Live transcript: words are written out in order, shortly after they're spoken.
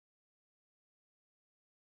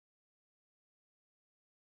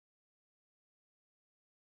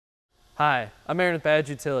Hi, I'm Aaron with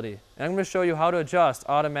Badge Utility, and I'm going to show you how to adjust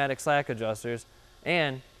automatic slack adjusters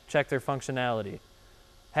and check their functionality.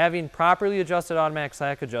 Having properly adjusted automatic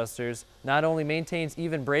slack adjusters not only maintains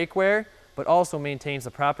even brake wear, but also maintains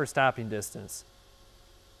the proper stopping distance.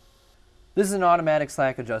 This is an automatic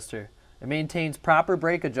slack adjuster. It maintains proper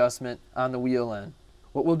brake adjustment on the wheel end.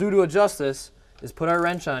 What we'll do to adjust this is put our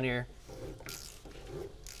wrench on here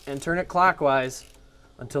and turn it clockwise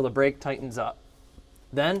until the brake tightens up.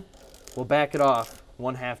 Then we'll back it off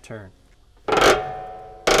 1/2 turn.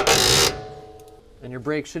 And your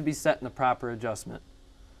brake should be set in the proper adjustment.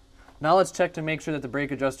 Now let's check to make sure that the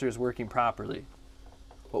brake adjuster is working properly.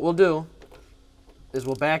 What we'll do is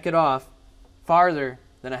we'll back it off farther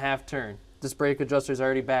than 1/2 turn. This brake adjuster is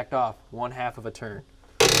already backed off 1/2 of a turn.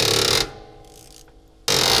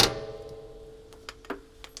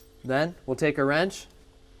 Then we'll take a wrench,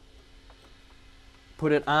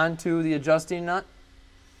 put it onto the adjusting nut,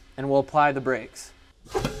 and we'll apply the brakes.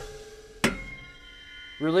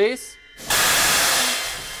 Release.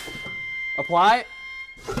 Apply.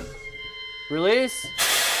 Release.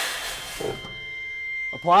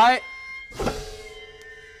 Apply.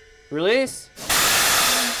 Release.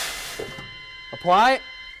 Apply.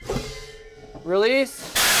 Release.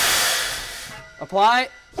 Apply.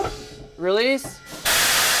 Release.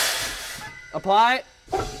 Apply.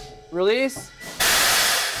 Release.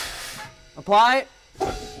 Apply.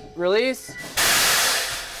 Release.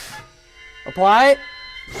 Apply.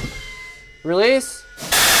 Release.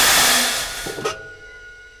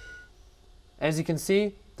 As you can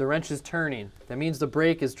see, the wrench is turning. That means the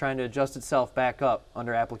brake is trying to adjust itself back up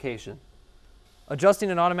under application.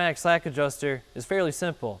 Adjusting an automatic slack adjuster is fairly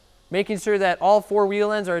simple. Making sure that all 4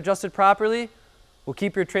 wheel ends are adjusted properly will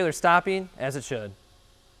keep your trailer stopping as it should.